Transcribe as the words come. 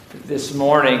this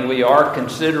morning we are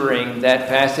considering that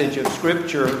passage of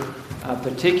Scripture,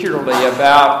 particularly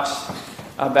about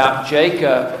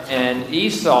Jacob and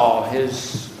Esau,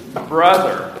 his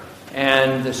brother,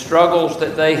 and the struggles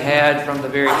that they had from the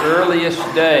very earliest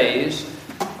days,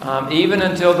 even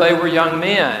until they were young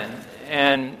men.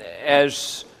 And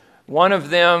as one of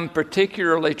them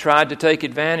particularly tried to take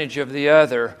advantage of the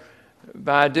other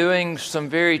by doing some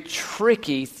very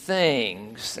tricky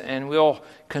things, and we'll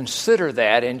consider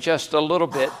that in just a little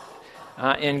bit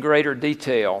in greater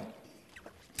detail.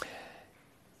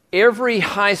 Every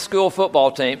high school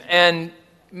football team and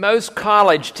most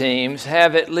college teams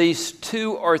have at least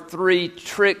 2 or 3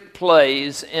 trick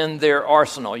plays in their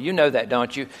arsenal. You know that,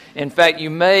 don't you? In fact, you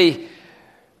may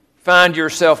find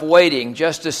yourself waiting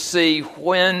just to see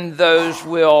when those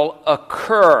will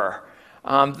occur.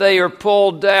 They are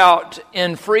pulled out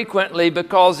infrequently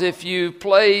because if you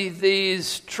play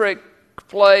these trick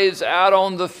plays out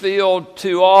on the field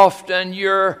too often,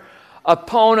 your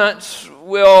opponents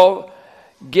will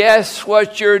guess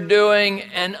what you're doing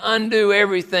and undo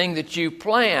everything that you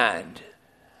planned.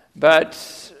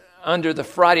 But under the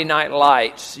Friday night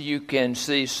lights, you can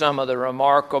see some of the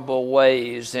remarkable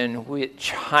ways in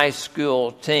which high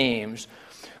school teams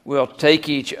will take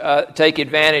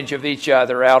advantage of each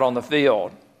other out on the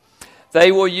field.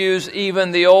 They will use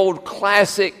even the old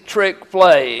classic trick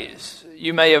plays.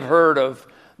 You may have heard of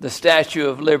the Statue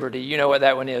of Liberty. You know what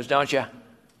that one is, don't you?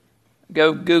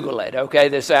 Go Google it, okay,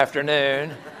 this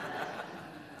afternoon.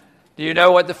 Do you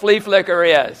know what the flea flicker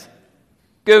is?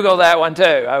 Google that one too,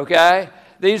 okay?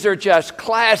 These are just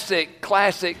classic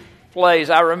plays.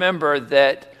 I remember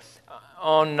that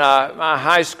on my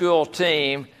high school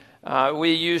team,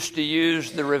 we used to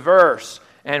use the reverse.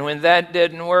 And when that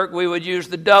didn't work, we would use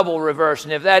the double reverse.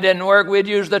 And if that didn't work, we'd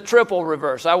use the triple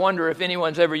reverse. I wonder if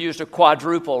anyone's ever used a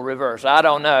quadruple reverse. I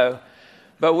don't know.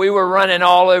 But we were running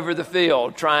all over the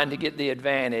field trying to get the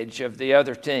advantage of the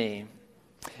other team.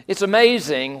 It's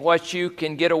amazing what you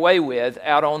can get away with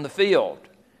out on the field.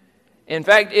 In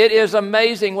fact, it is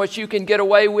amazing what you can get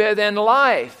away with in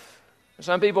life.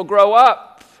 Some people grow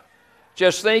up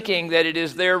just thinking that it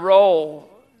is their role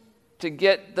to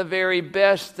get the very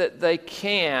best that they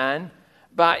can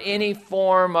by any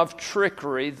form of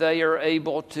trickery they are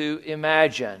able to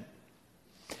imagine.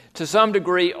 To some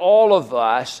degree, all of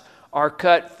us are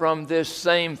cut from this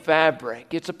same fabric.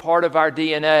 It's a part of our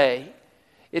DNA.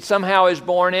 It somehow is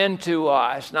born into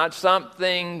us, not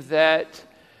something that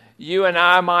you and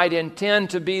I might intend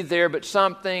to be there, but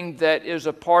something that is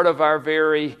a part of our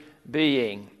very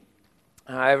being.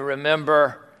 I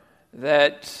remember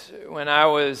that when I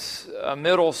was a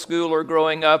middle schooler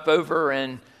growing up over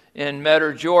in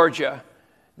Metter, Georgia,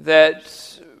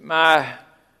 that my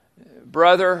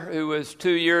brother, who was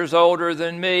 2 years older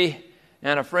than me,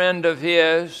 and a friend of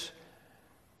his,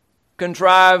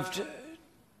 contrived,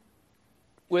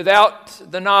 without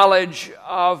the knowledge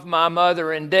of my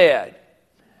mother and dad.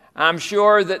 I'm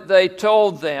sure that they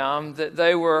told them that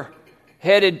they were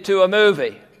headed to a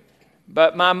movie.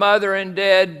 But my mother and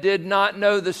dad did not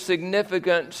know the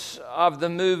significance of the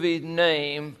movie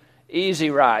name Easy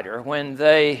Rider when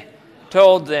they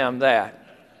told them that.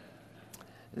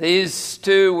 These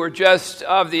two were just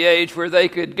of the age where they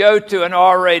could go to an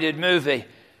R-rated movie,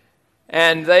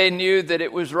 and they knew that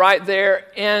it was right there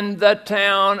in the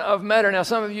town of Metter. Now,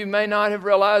 some of you may not have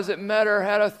realized that Metter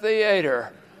had a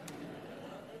theater.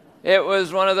 It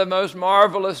was one of the most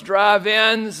marvelous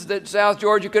drive-ins that South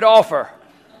Georgia could offer.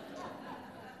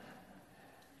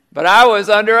 But I was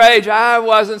underage. I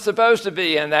wasn't supposed to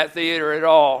be in that theater at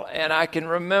all. And I can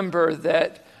remember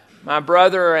that my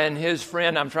brother and his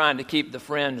friend, I'm trying to keep the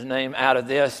friend's name out of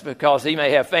this because he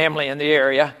may have family in the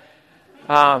area.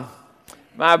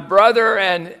 My brother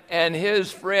and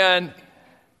his friend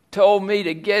told me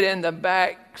to get in the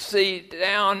back seat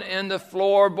down in the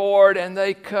floorboard, and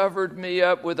they covered me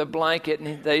up with a blanket,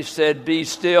 and they said, "Be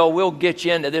still, we'll get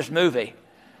you into this movie."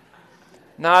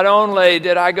 Not only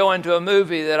did I go into a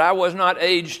movie that I was not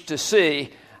aged to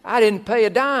see, I didn't pay a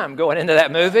dime going into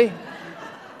that movie.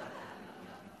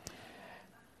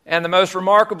 And the most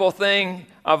remarkable thing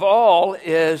of all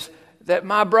is that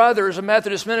my brother is a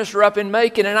Methodist minister up in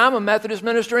Macon, and I'm a Methodist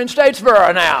minister in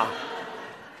Statesboro now.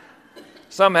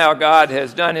 Somehow God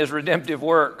has done his redemptive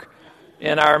work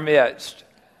in our midst.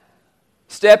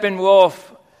 Steppenwolf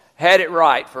had it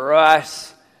right for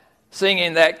us,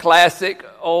 singing that classic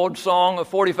old song of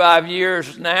 45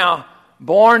 years now,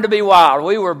 Born to be Wild.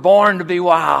 We were born to be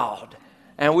wild,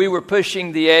 and we were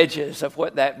pushing the edges of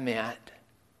what that meant.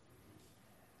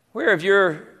 Where have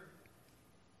your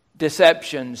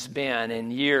deceptions been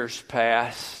in years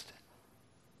past?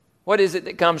 What is it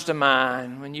that comes to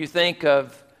mind when you think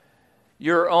of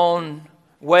your own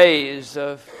ways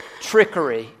of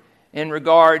trickery in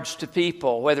regards to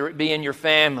people, whether it be in your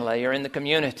family or in the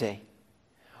community?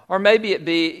 Or maybe it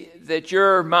be that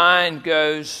your mind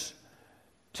goes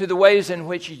to the ways in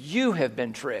which you have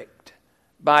been tricked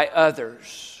by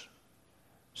others.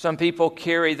 Some people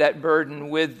carry that burden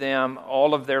with them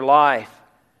all of their life.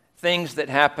 Things that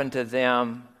happened to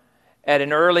them at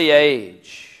an early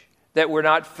age that were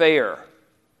not fair.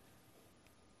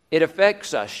 It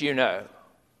affects us, you know,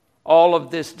 all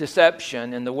of this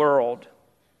deception in the world.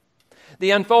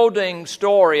 The unfolding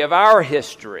story of our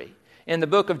history in the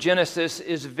book of Genesis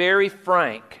is very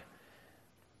frank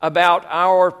about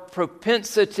our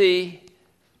propensity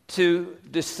to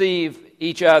deceive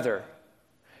each other.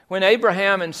 When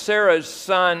Abraham and Sarah's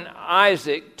son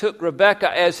Isaac took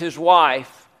Rebekah as his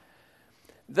wife,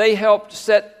 they helped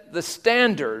set the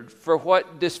standard for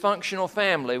what dysfunctional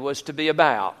family was to be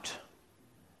about.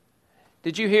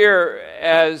 Did you hear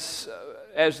as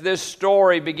this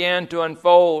story began to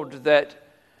unfold that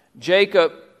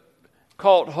Jacob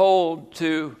caught hold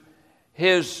to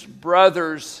his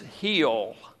brother's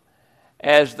heel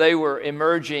as they were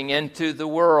emerging into the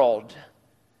world?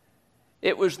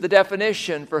 It was the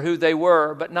definition for who they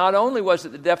were, but not only was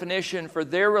it the definition for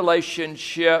their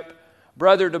relationship,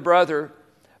 brother to brother,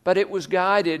 but it was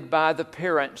guided by the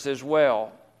parents as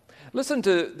well. Listen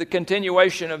to the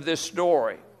continuation of this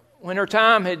story. When her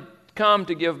time had come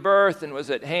to give birth and was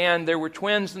at hand, there were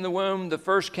twins in the womb. The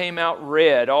first came out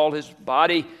red, all his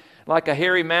body like a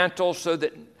hairy mantle, so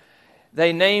that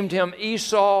they named him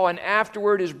Esau, and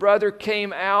afterward his brother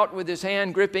came out with his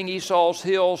hand gripping Esau's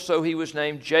heel, so he was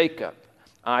named Jacob.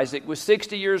 Isaac was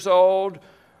 60 years old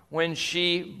when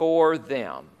she bore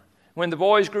them. When the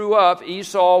boys grew up,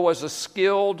 Esau was a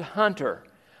skilled hunter,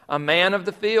 a man of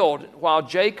the field, while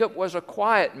Jacob was a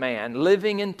quiet man,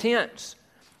 living in tents.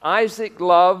 Isaac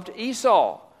loved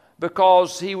Esau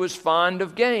because he was fond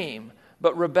of game,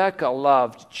 but Rebekah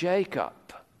loved Jacob.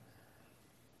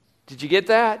 Did you get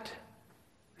that?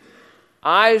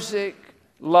 Isaac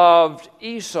loved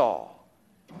Esau,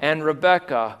 and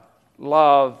Rebekah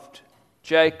loved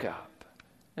Jacob.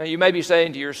 Now you may be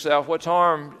saying to yourself, what's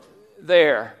harm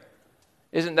there?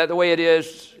 Isn't that the way it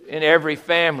is in every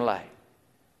family?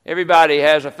 Everybody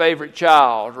has a favorite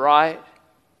child, right?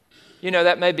 You know,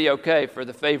 that may be okay for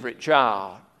the favorite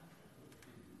child.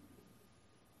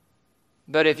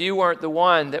 But if you weren't the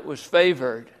one that was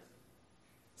favored,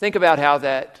 think about how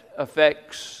that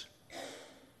affects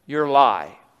your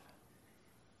life.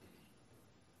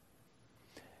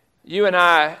 You and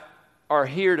I are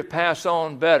here to pass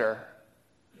on better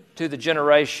to the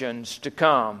generations to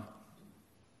come.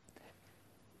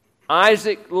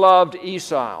 Isaac loved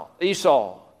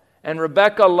Esau, and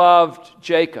Rebekah loved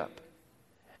Jacob.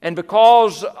 And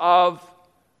because of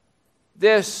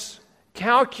this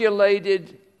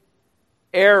calculated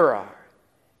error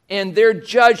in their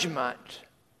judgment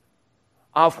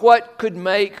of what could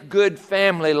make good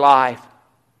family life,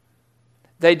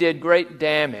 they did great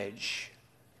damage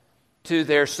to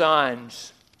their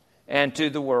sons and to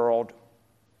the world.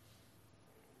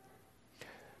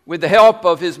 With the help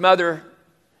of his mother,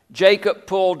 Jacob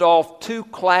pulled off two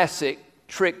classic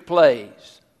trick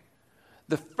plays.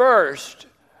 The first,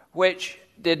 which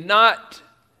did not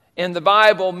in the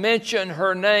Bible mention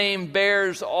her name,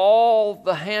 bears all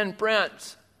the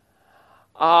handprints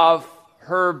of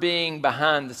her being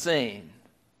behind the scene.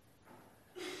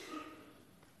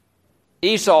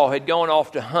 Esau had gone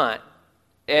off to hunt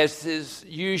as his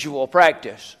usual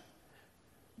practice.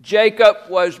 Jacob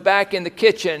was back in the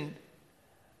kitchen,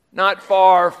 not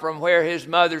far from where his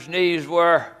mother's knees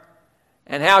were,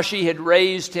 and how she had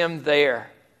raised him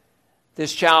there,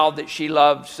 this child that she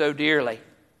loved so dearly.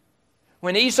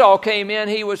 When Esau came in,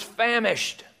 he was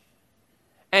famished,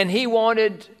 and he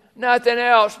wanted nothing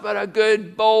else but a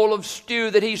good bowl of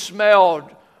stew that he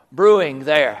smelled brewing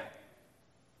there.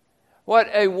 What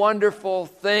a wonderful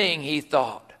thing, he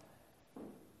thought,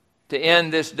 to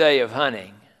end this day of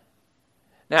hunting.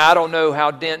 Now, I don't know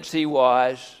how dense he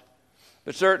was,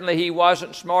 but certainly he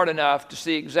wasn't smart enough to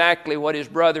see exactly what his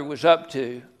brother was up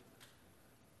to.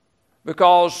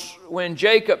 Because when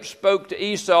Jacob spoke to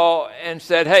Esau and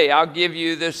said, "Hey, I'll give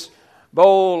you this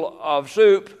bowl of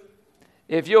soup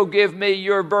if you'll give me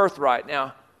your birthright."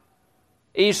 Now,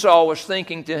 Esau was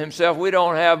thinking to himself, we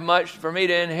don't have much for me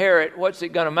to inherit. What's it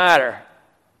going to matter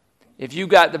if you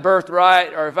got the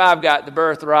birthright or if I've got the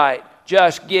birthright?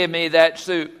 Just give me that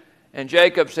soup. And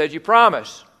Jacob said, "You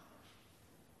promise?"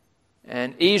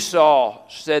 And Esau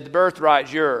said, "The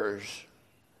birthright's yours.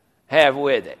 Have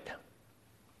with it."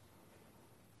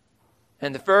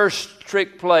 And the first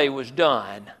trick play was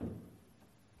done.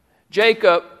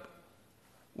 Jacob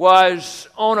was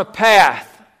on a path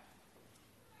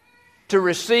to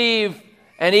receive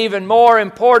an even more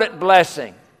important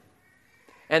blessing.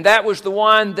 And that was the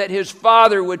one that his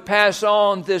father would pass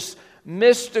on, this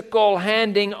mystical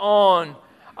handing on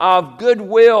of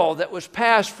goodwill that was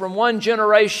passed from one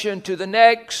generation to the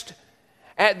next.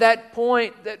 At that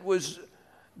point,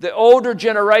 the older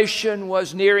generation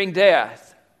was nearing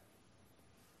death.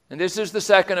 And this is the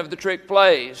second of the trick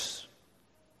plays.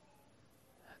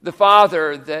 The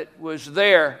father that was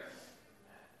there,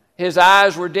 his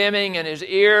eyes were dimming and his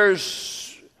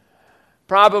ears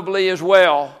probably as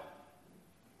well,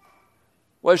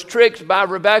 was tricked by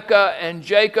Rebekah and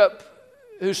Jacob,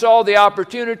 who saw the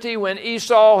opportunity when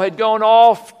Esau had gone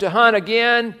off to hunt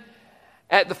again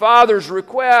at the father's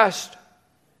request,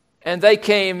 and they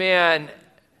came in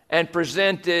and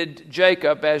presented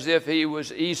Jacob as if he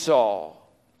was Esau.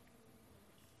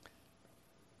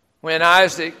 When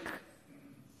Isaac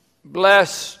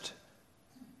blessed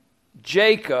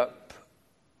Jacob,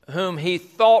 whom he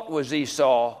thought was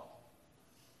Esau,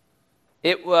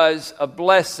 it was a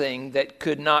blessing that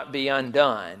could not be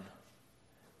undone.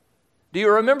 Do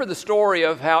you remember the story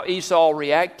of how Esau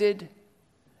reacted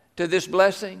to this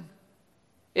blessing?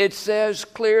 It says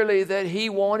clearly that he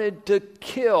wanted to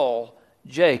kill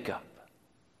Jacob.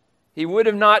 He would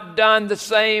have not done the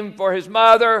same for his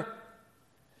mother,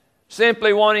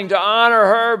 simply wanting to honor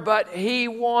her, but he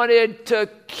wanted to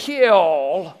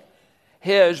kill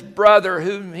his brother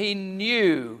whom he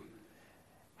knew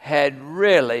had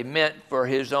really meant for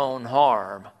his own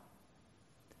harm.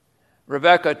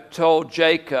 Rebekah told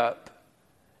Jacob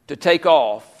to take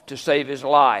off to save his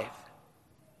life.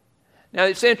 Now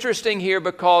it's interesting here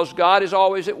because God is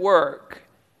always at work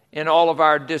in all of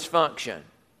our dysfunction.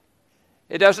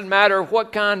 It doesn't matter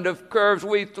what kind of curves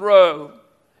we throw.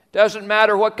 Doesn't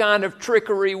matter what kind of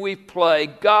trickery we play.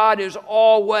 God is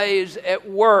always at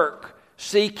work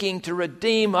seeking to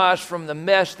redeem us from the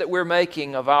mess that we're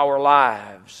making of our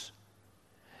lives.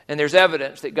 And there's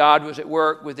evidence that God was at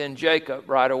work within Jacob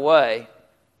right away.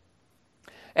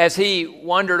 As he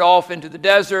wandered off into the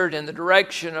desert in the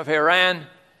direction of Haran,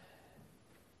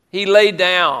 he lay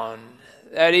down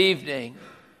that evening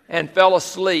and fell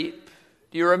asleep.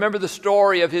 Do you remember the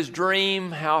story of his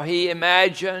dream, how he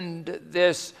imagined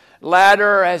this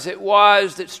ladder as it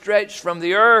was that stretched from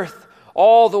the earth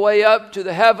all the way up to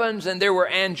the heavens, and there were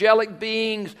angelic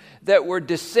beings that were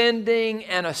descending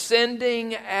and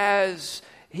ascending? As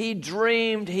he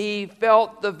dreamed, he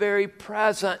felt the very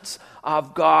presence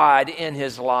of God in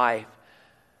his life.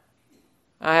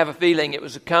 I have a feeling it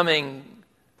was a coming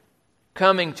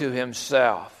to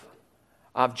himself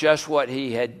of just what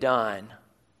he had done.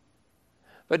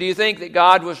 But do you think that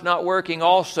God was not working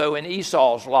also in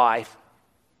Esau's life?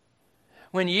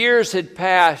 When years had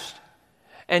passed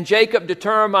and Jacob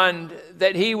determined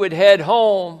that he would head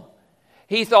home,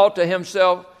 he thought to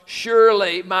himself,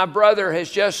 surely my brother has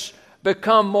just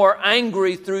become more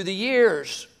angry through the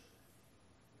years,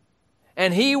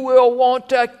 and he will want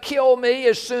to kill me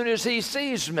as soon as he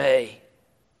sees me.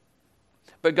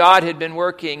 But God had been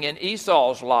working in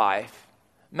Esau's life,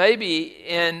 maybe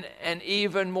in an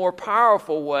even more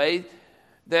powerful way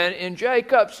than in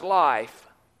Jacob's life.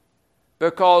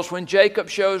 Because when Jacob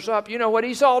shows up, you know what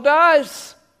Esau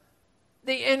does?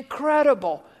 The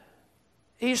incredible.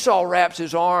 Esau wraps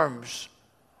his arms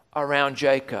around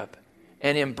Jacob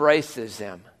and embraces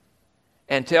him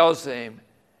and tells him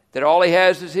that all he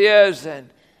has is his and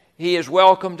he is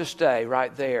welcome to stay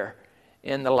right there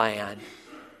in the land.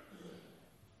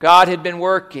 God had been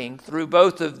working through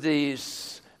both of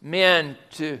these men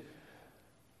to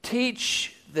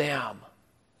teach them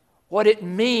what it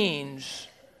means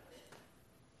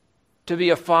to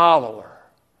be a follower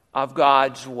of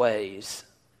God's ways.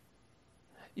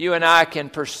 You and I can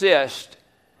persist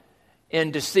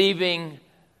in deceiving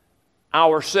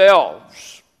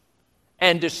ourselves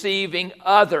and deceiving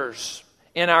others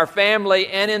in our family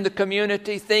and in the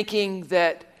community, thinking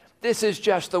that this is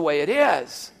just the way it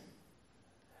is.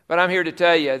 But I'm here to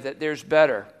tell you that there's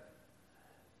better.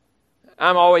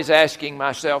 I'm always asking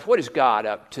myself, what is God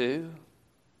up to?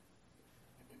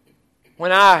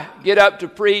 When I get up to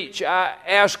preach, I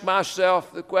ask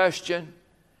myself the question,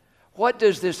 what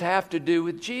does this have to do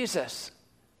with Jesus?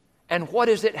 And what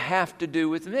does it have to do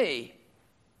with me?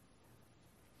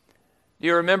 Do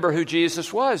you remember who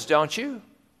Jesus was, don't you?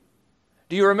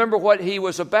 Do you remember what he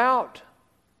was about?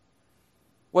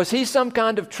 Was he some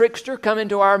kind of trickster come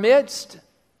into our midst?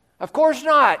 Of course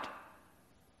not.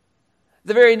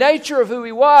 The very nature of who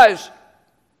he was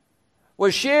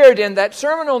shared in that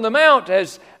Sermon on the Mount,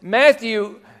 as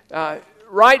Matthew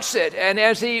writes it, and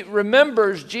as he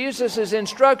remembers Jesus'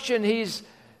 instruction,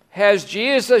 has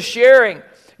Jesus sharing,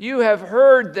 "You have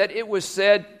heard that it was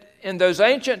said in those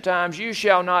ancient times, 'You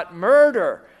shall not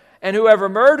murder, and whoever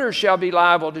murders shall be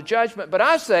liable to judgment.' But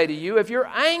I say to you, if you're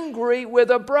angry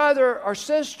with a brother or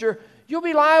sister, you'll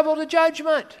be liable to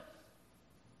judgment.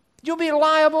 You'll be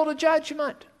liable to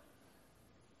judgment."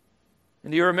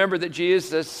 And do you remember that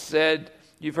Jesus said,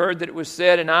 "You've heard that it was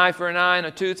said, an eye for an eye and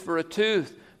a tooth for a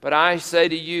tooth. But I say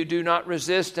to you, do not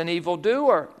resist an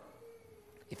evildoer.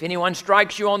 If anyone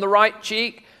strikes you on the right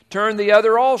cheek, turn the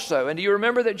other also." And do you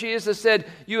remember that Jesus said,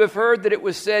 "You have heard that it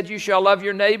was said, you shall love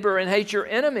your neighbor and hate your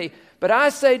enemy. But I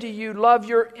say to you, love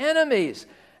your enemies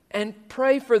and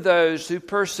pray for those who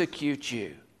persecute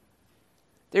you."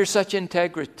 There's such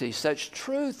integrity, such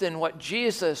truth in what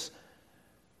Jesus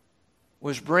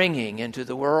was bringing into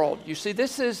the world. You see,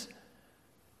 this is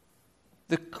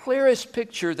the clearest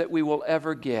picture that we will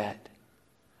ever get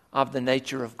of the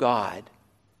nature of God.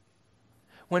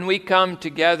 When we come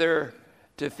together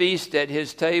to feast at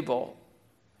His table,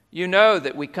 you know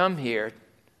that we come here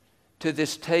to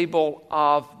this table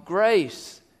of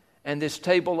grace and this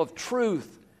table of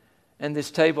truth and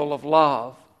this table of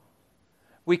love.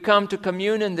 We come to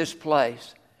commune in this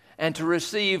place and to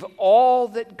receive all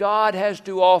that God has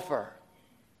to offer.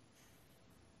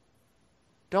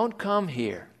 Don't come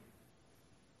here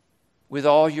with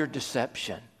all your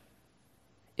deception.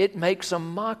 It makes a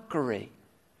mockery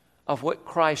of what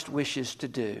Christ wishes to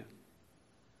do.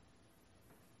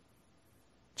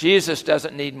 Jesus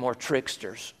doesn't need more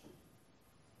tricksters.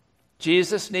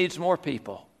 Jesus needs more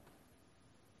people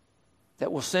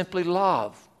that will simply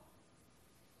love,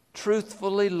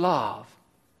 truthfully love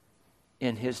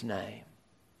in His name.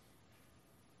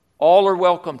 All are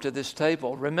welcome to this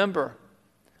table. Remember,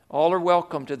 all are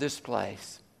welcome to this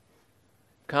place.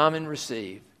 Come and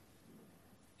receive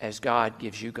as God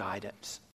gives you guidance.